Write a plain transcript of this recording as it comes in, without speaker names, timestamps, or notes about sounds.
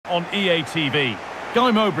on EA TV.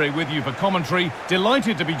 Guy Mowbray with you for commentary.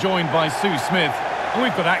 Delighted to be joined by Sue Smith. And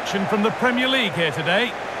we've got action from the Premier League here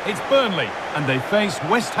today. It's Burnley, and they face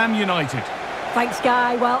West Ham United. Thanks,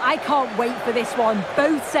 Guy. Well, I can't wait for this one.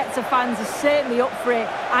 Both sets of fans are certainly up for it.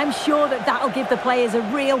 I'm sure that that'll give the players a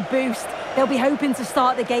real boost. They'll be hoping to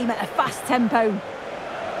start the game at a fast tempo.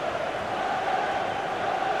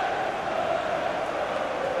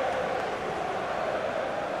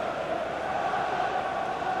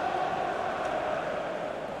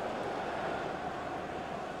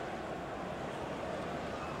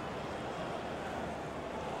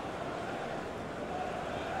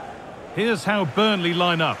 Here's how Burnley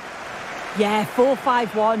line up. Yeah,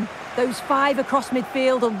 4-5-1. Those 5 across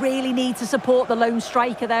midfield will really need to support the lone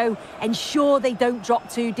striker, though. Ensure they don't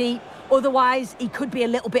drop too deep. Otherwise, he could be a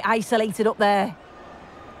little bit isolated up there.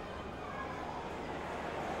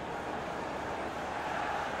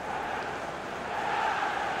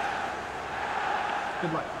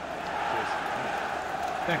 Good luck. Cheers.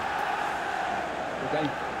 Thanks. Good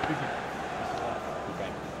game. Good game. Good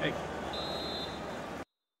game. Hey.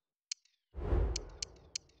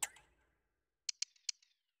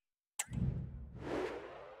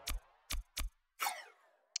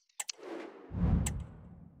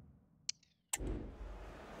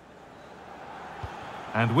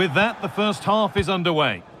 And with that, the first half is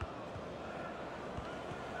underway.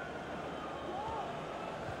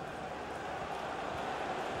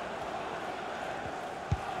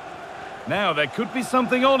 Now, there could be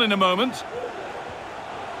something on in a moment.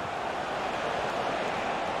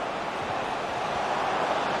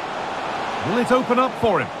 Will it open up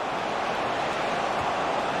for him?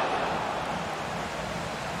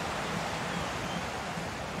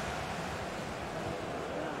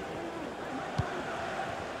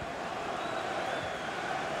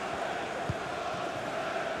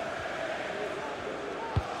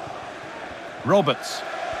 Roberts.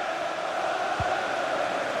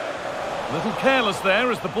 A little careless there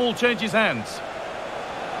as the ball changes hands.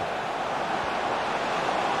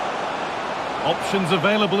 Options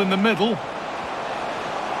available in the middle.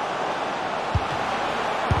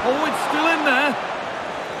 Oh, it's still in there.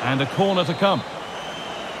 And a corner to come.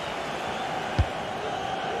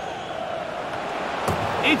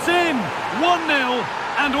 It's in! 1-0,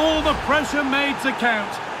 and all the pressure made to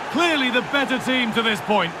count. Clearly the better team to this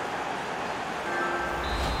point.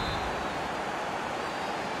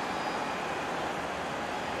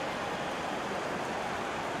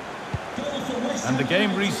 And the game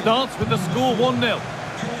restarts with the score 1-0.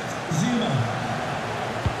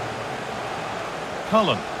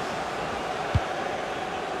 Cullen.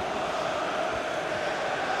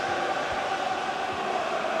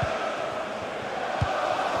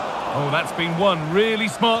 Oh, that's been won really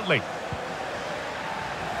smartly.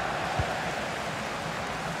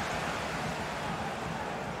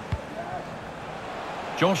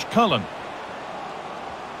 Josh Cullen.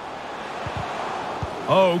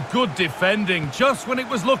 Oh, good defending, just when it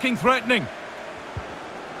was looking threatening.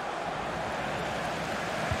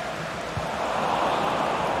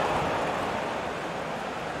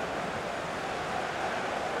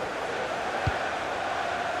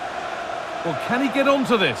 Well, can he get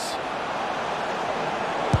onto this?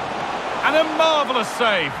 And a marvellous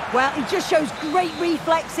save. Well, he just shows great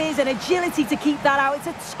reflexes and agility to keep that out. It's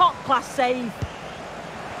a top-class save.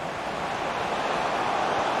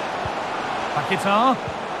 Paquetá.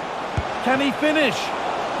 Can he finish?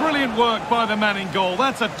 Brilliant work by the man in goal.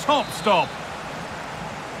 That's a top stop.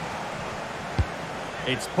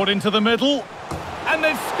 It's put into the middle. And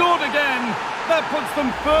they've scored again. That puts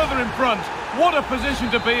them further in front. What a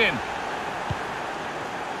position to be in.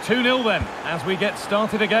 2-0 then, as we get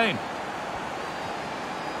started again.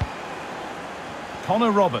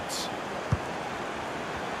 Connor Roberts.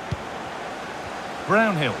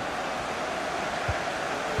 Brownhill.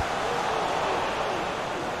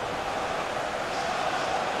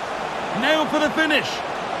 Now for the finish.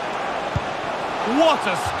 What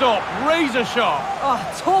a stop, razor sharp.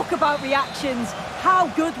 Oh, talk about reactions. How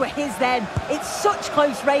good were his then? It's such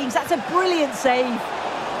close range. That's a brilliant save.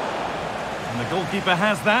 And the goalkeeper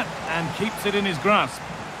has that and keeps it in his grasp.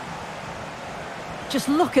 Just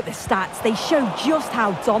look at the stats. They show just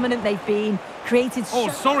how dominant they've been. Created... Oh,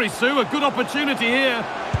 sorry, Sue. A good opportunity here.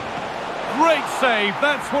 Great save.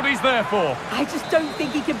 That's what he's there for. I just don't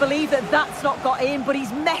think he can believe that that's not got in, but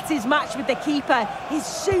he's met his match with the keeper. His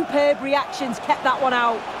superb reactions kept that one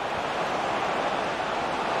out.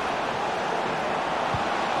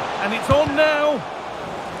 And it's on now.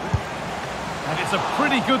 And it's a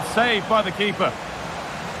pretty good save by the keeper.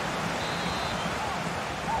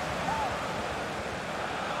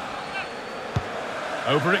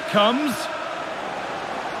 Over it comes.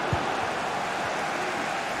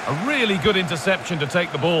 A really good interception to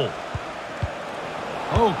take the ball.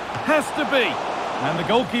 Oh, has to be. And the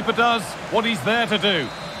goalkeeper does what he's there to do.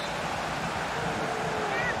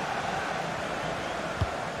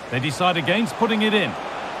 They decide against putting it in.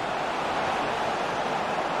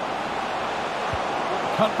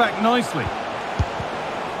 Cut back nicely.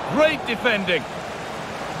 Great defending.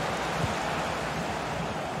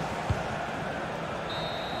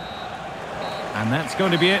 And that's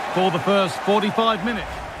going to be it for the first 45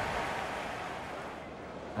 minutes.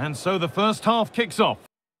 And so the first half kicks off.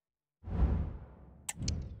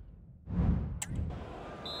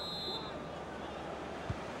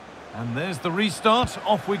 And there's the restart.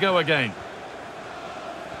 Off we go again.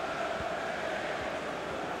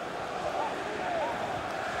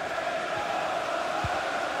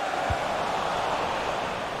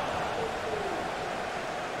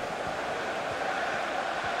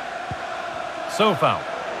 So foul.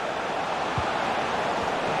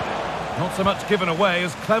 Not so much given away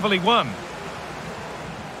as cleverly won.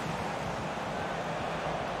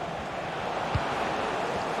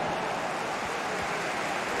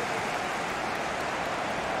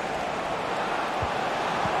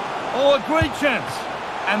 Oh, a great chance.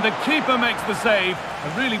 And the keeper makes the save.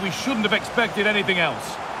 And really, we shouldn't have expected anything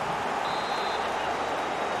else.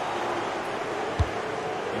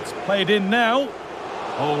 It's played in now.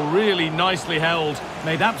 Oh, really nicely held.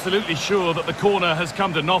 Made absolutely sure that the corner has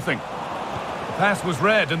come to nothing. The pass was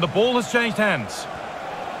read and the ball has changed hands.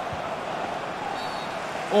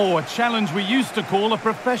 Oh, a challenge we used to call a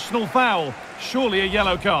professional foul. Surely a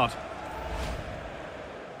yellow card.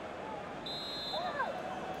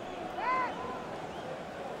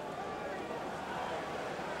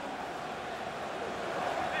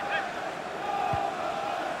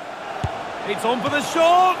 It's on for the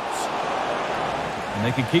shot! And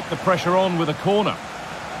they can keep the pressure on with a corner.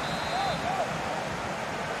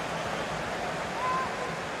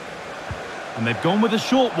 And they've gone with a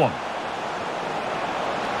short one.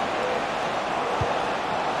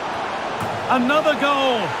 Another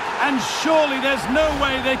goal! And surely there's no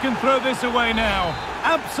way they can throw this away now.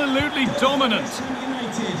 Absolutely dominant.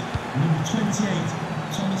 United, number 28,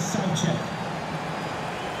 Thomas Soucek.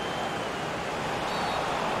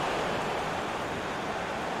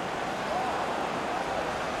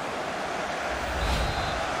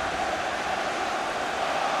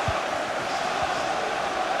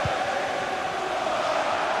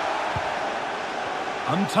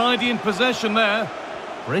 Untidy in possession there.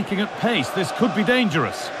 Breaking at pace, this could be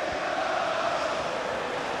dangerous.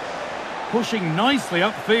 Pushing nicely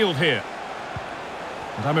upfield here.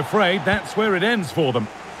 And I'm afraid that's where it ends for them.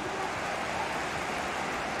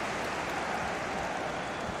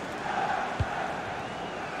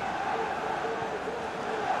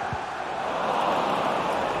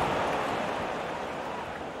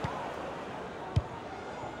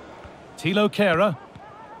 Thilo Kehrer.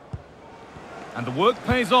 And the work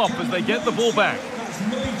pays off as they get the ball back.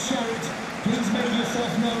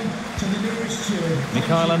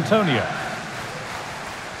 Mikhail Antonio.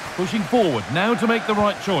 Pushing forward, now to make the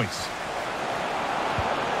right choice.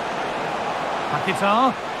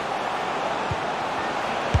 Paquetá.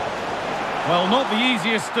 Well, not the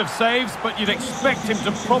easiest of saves, but you'd expect him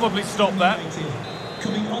to probably stop that.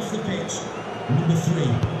 Coming off the pitch, number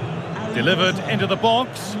 3. Delivered into the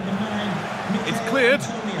box. It's cleared,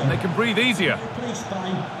 and they can breathe easier.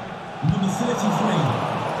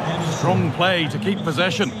 Strong play to keep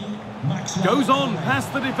possession. Goes on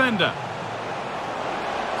past the defender.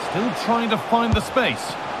 Still trying to find the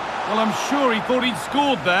space. Well, I'm sure he thought he'd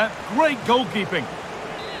scored there. Great goalkeeping.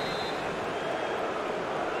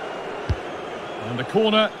 And the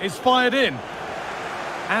corner is fired in.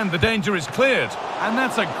 And the danger is cleared. And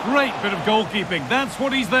that's a great bit of goalkeeping. That's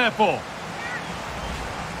what he's there for.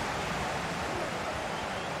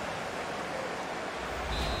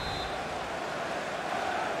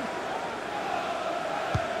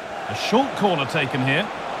 A short corner taken here.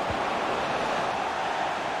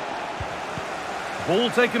 Ball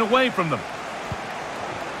taken away from them.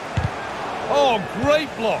 Oh, great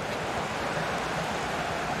block.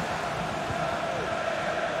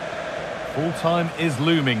 Full time is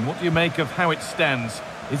looming. What do you make of how it stands?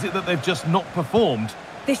 Is it that they've just not performed?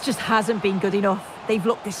 This just hasn't been good enough. They've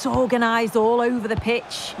looked disorganised all over the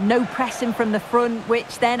pitch. No pressing from the front,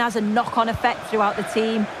 which then has a knock-on effect throughout the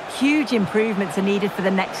team. Huge improvements are needed for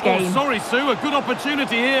the next game. Oh, sorry, Sue. A good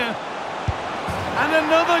opportunity here. And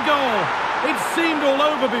another goal. It seemed all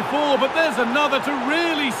over before, but there's another to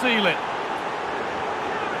really seal it.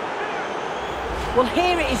 Well,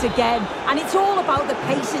 here it is again, and it's all about the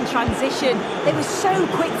pace and transition. They were so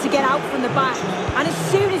quick to get out from the back, and as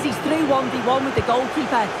soon as he's through 1v1 with the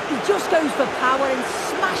goalkeeper, he just goes for power and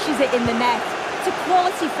smashes it in the net. It's a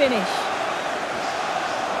quality finish.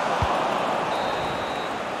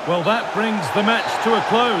 Well, that brings the match to a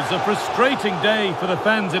close. A frustrating day for the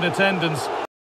fans in attendance.